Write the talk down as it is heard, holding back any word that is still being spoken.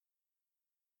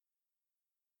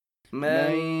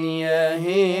من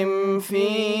يهم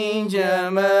في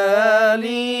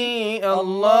جمالي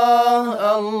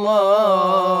الله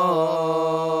الله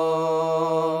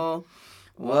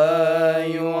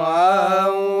ويعول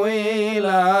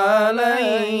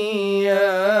علي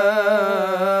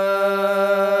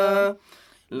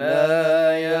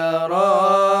لا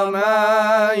يرى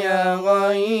معي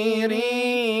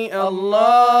غيري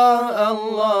الله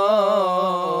الله